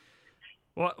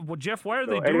 Well, Jeff, why are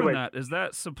they doing that? Is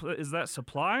that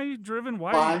supply driven?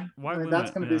 Why that's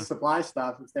going to be supply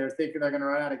stuff. If they're thinking they're going to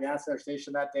run out of gas at their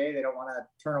station that day, they don't want to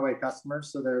turn away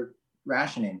customers, so they're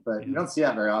rationing. But you don't see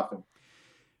that very often.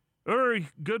 Uri,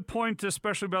 good point,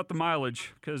 especially about the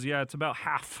mileage, because it's about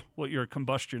half what your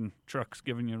combustion truck's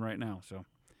giving you right now. So,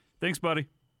 thanks, buddy.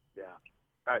 Yeah.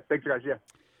 All right. Thanks, guys. Yeah.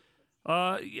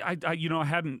 I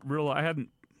hadn't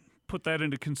put that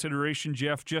into consideration,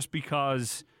 Jeff, just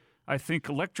because I think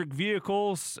electric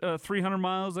vehicles, 300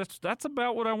 miles, that's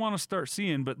about what I want to start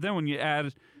seeing. But then when you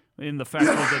add in the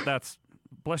factor that that's,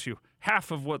 bless you, half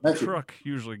of what the truck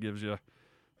usually gives you,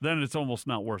 then it's almost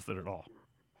not worth it at all.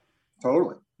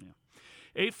 Totally.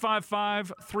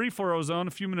 855-340-ZONE.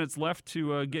 A few minutes left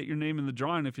to get your name in the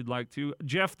drawing if you'd like to.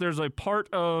 Jeff, there's a part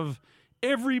of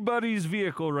everybody's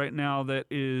vehicle right now that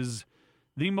is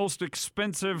the most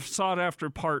expensive, sought-after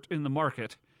part in the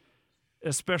market,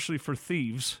 especially for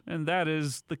thieves, and that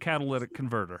is the catalytic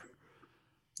converter.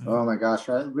 Oh my gosh,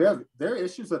 right? There are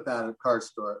issues with that at car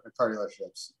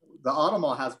dealerships. The Auto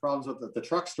Mall has problems with the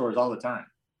truck stores all the time.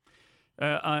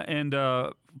 And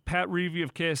Pat Reevy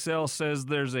of KSL says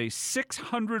there's a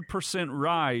 600%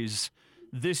 rise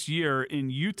this year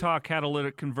in Utah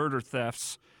catalytic converter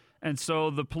thefts. And so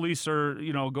the police are,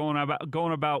 going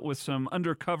about with some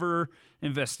undercover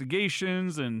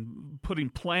investigations and putting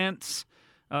planted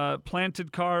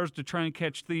cars to try and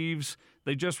catch thieves.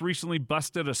 They just recently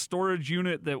busted a storage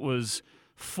unit that was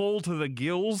full to the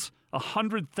gills,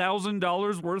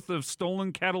 $100,000 worth of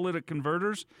stolen catalytic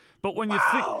converters. But when you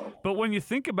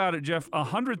think about it, Jeff,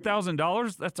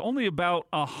 $100,000, that's only about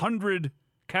 100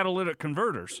 catalytic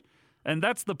converters. And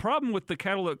that's the problem with the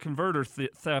catalytic converter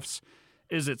thefts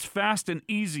is it's fast and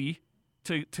easy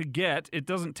to get. It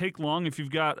doesn't take long if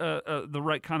you've got the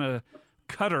right kind of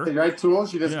cutter. The right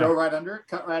tools, you just go right under it,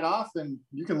 cut right off, and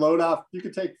you can load off. You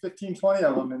could take 15, 20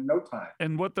 of them in no time.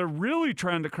 And what they're really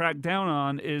trying to crack down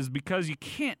on is because you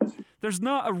can't, there's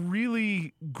not a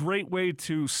really great way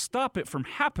to stop it from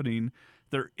happening.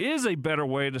 There is a better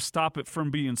way to stop it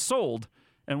from being sold.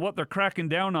 And what they're cracking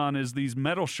down on is these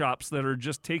metal shops that are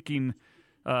just taking,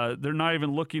 they're not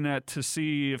even looking at to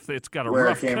see if it's got a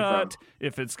rough cut,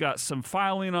 if it's got some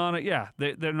filing on it. Yeah,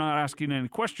 they're not asking any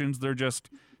questions. They're just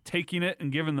taking it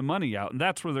and giving the money out. And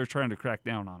that's where they're trying to crack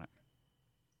down on it.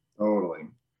 Totally.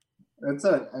 It's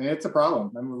a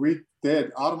problem. I mean,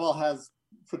 Automall has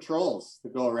patrols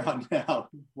that go around now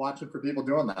watching for people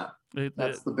doing that.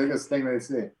 That's the biggest thing they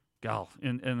see. Gal,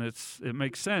 and it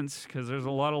makes sense because there's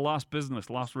a lot of lost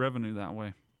business, lost revenue that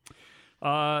way.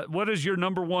 What is your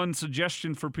number one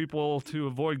suggestion for people to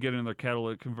avoid getting their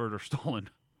catalytic converter stolen?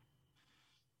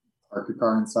 Park your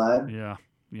car inside. Yeah.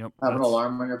 Yep. Have an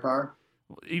alarm on your car.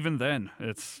 Even then,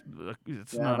 it's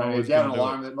not always. If you have an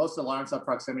alarm, most alarms have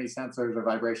proximity sensors or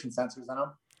vibration sensors in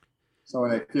them. So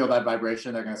when they feel that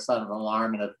vibration, they're going to set an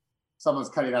alarm, and if someone's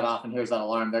cutting that off and hears that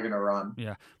alarm, they're going to run.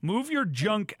 Yeah. Move your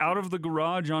junk out of the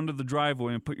garage onto the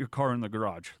driveway and put your car in the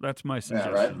garage. That's my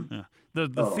suggestion. Yeah,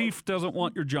 right? The thief doesn't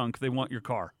want your junk. They want your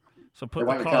car. So put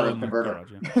the car in the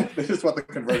garage. Yeah. They just want the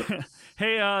converter.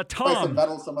 Hey, Tom. The price of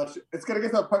metal so much. It's going to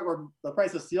get to the point where the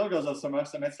price of steel goes up so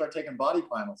much they might start taking body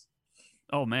panels.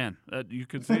 Oh, man. You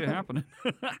could see it happening.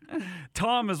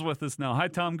 Tom is with us now. Hi,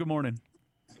 Tom. Good morning.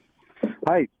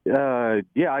 Hi.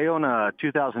 I own a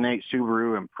 2008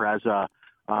 Subaru Impreza,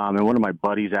 and one of my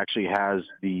buddies actually has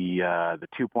the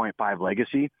 2.5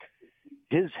 Legacy.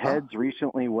 His heads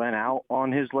recently went out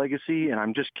on his Legacy, and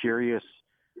I'm just curious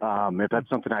if that's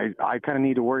something I kind of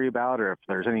need to worry about, or if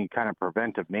there's any kind of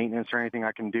preventive maintenance or anything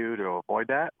I can do to avoid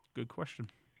that. Good question.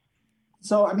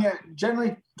 So, I mean,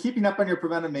 generally keeping up on your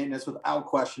preventive maintenance without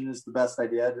question is the best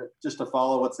idea, just to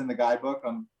follow what's in the guidebook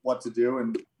on what to do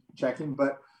and checking.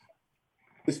 But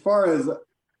as far as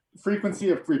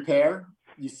frequency of repair,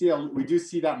 we do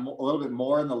see that a little bit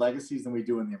more in the Legacies than we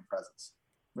do in the Imprezas.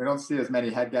 We don't see as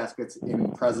many head gaskets in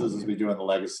Imprezas as we do in the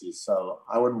Legacies. So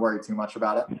I wouldn't worry too much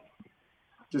about it.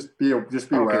 Just be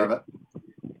aware of it.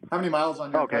 How many miles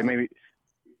on your Impreza? Maybe.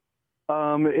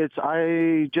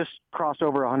 I just crossed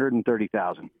over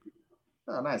 130,000.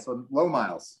 Oh, nice. So low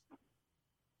miles.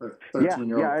 For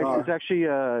 13-year-old car. It's actually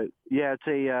it's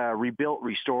a rebuilt,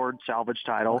 restored, salvage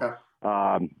title. Okay.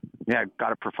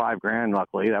 Got it for $5,000.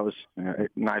 Luckily, that was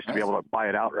nice to be able to buy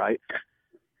it outright.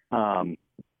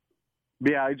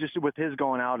 Just with his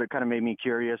going out, it kind of made me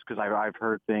curious because I've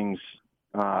heard things,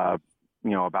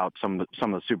 about some of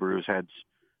the Subaru's heads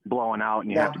blowing out,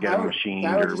 and you have to get a machine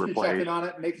or just replace. Be checking on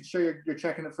it, making sure you're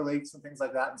checking it for leaks and things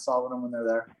like that, and solving them when they're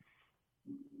there.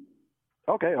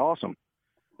 Okay, awesome.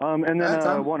 And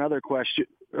then one other question.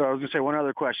 I was going to say one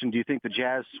other question. Do you think the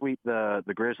Jazz sweep the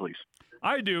Grizzlies?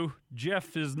 I do.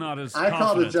 Jeff is not as I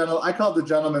called the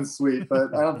gentleman's sweep,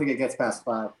 but I don't think it gets past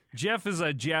 5. Jeff is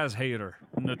a Jazz hater,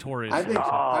 notorious. I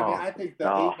think the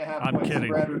 8.5 point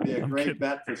spread would be a great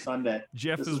bet for Sunday.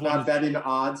 Jeff this is not betting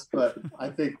odds, but I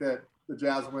think that the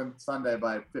Jazz win Sunday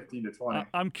by 15 to 20.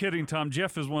 I'm kidding, Tom.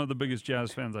 Jeff is one of the biggest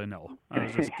Jazz fans I know. I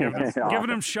was just giving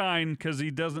him shine because he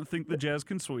doesn't think the Jazz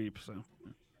can sweep. So.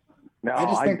 No,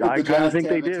 I kind of think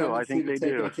they do. I think they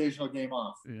do. An occasional game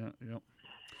off. Yeah.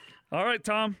 All right,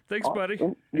 Tom. Thanks, buddy.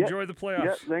 Enjoy the playoffs.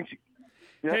 Yeah, thanks.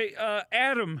 Yep. Hey,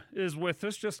 Adam is with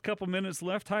us. Just a couple minutes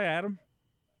left. Hi, Adam.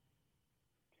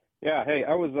 Yeah, hey,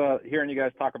 I was hearing you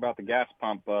guys talk about the gas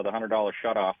pump, the $100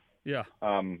 shutoff. Yeah.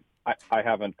 I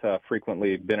haven't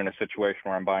frequently been in a situation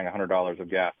where I'm buying $100 of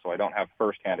gas, so I don't have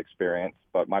firsthand experience,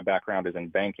 but my background is in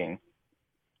banking.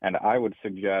 And I would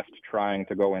suggest trying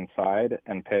to go inside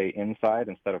and pay inside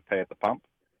instead of pay at the pump.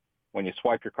 When you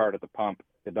swipe your card at the pump,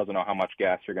 it doesn't know how much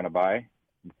gas you're going to buy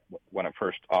when it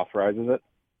first authorizes it.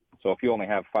 So if you only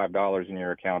have $5 in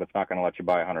your account, it's not going to let you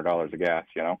buy $100 of gas,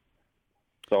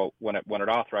 So when it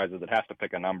authorizes, it has to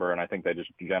pick a number, and I think they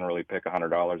just generally pick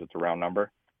 $100. It's a round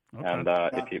number. Okay. And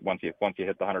once you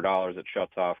hit the $100, it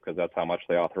shuts off because that's how much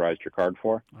they authorized your card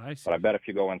for. I see. But I bet if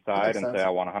you go inside and say I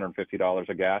want $150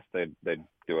 of gas, they'd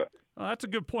do it. Well, that's a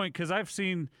good point because I've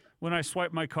seen when I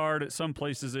swipe my card at some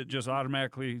places, it just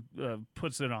automatically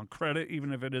puts it on credit,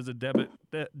 even if it is a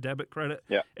debit credit.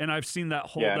 Yeah. And I've seen that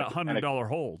 $100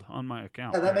 hold on my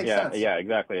account. Yeah, that makes sense. Yeah,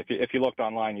 exactly. If you looked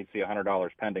online, you'd see $100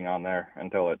 pending on there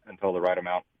until the right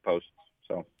amount posts.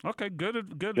 So okay,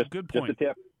 good point. Just a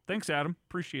tip. Thanks, Adam.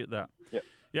 Appreciate that. Yep.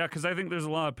 Yeah, because I think there's a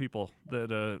lot of people that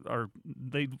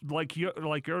they like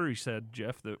Uri said,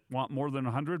 Jeff, that want more than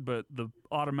 100, but the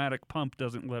automatic pump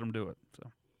doesn't let them do it. So,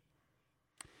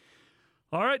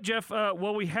 all right, Jeff.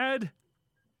 Well, we had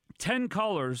 10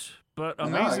 callers, but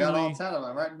amazingly, I got all 10 of them.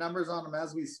 I'm writing numbers on them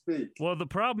as we speak. Well, the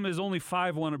problem is only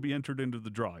 5 want to be entered into the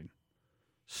drawing.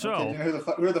 So, okay, you know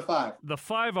who are the 5? The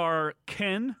 5 are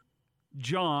Ken,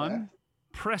 John,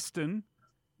 Preston,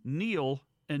 Neil,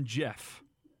 and Jeff.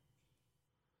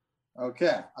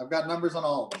 Okay, I've got numbers on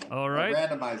all of them. All right. I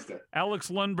randomized it. Alex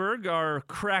Lundberg, our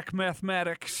crack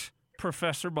mathematics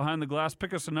professor behind the glass,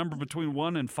 pick us a number between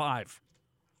 1 and 5.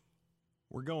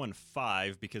 We're going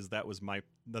 5 because that's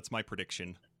my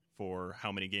prediction for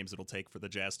how many games it'll take for the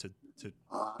Jazz to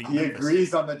beat He Memphis.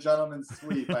 agrees on the gentleman's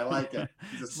sweep. I like it.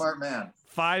 He's a smart man.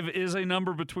 5 is a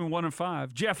number between 1 and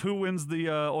 5. Jeff, who wins the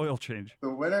oil change?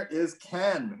 The winner is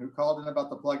Ken, who called in about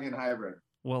the plug-in hybrid.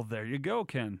 Well, there you go,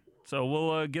 Ken. So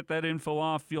we'll get that info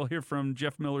off. You'll hear from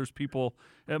Jeff Miller's people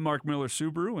at Mark Miller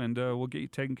Subaru, and we'll get you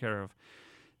taken care of.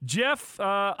 Jeff,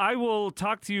 I will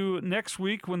talk to you next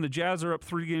week when the Jazz are up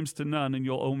 3-0, and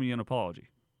you'll owe me an apology.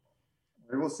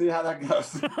 We will see how that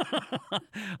goes.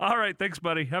 All right. Thanks,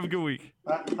 buddy. Have a good week.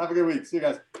 Have a good week. See you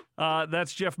guys.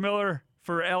 That's Jeff Miller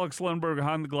for Alex Lundberg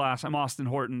behind the glass. I'm Austin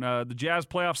Horton. The Jazz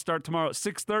playoffs start tomorrow at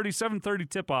 6:30, 7:30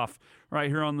 tip-off right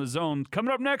here on The Zone.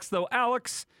 Coming up next, though,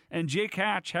 Alex and Jake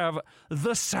Hatch have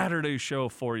the Saturday show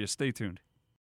for you. Stay tuned.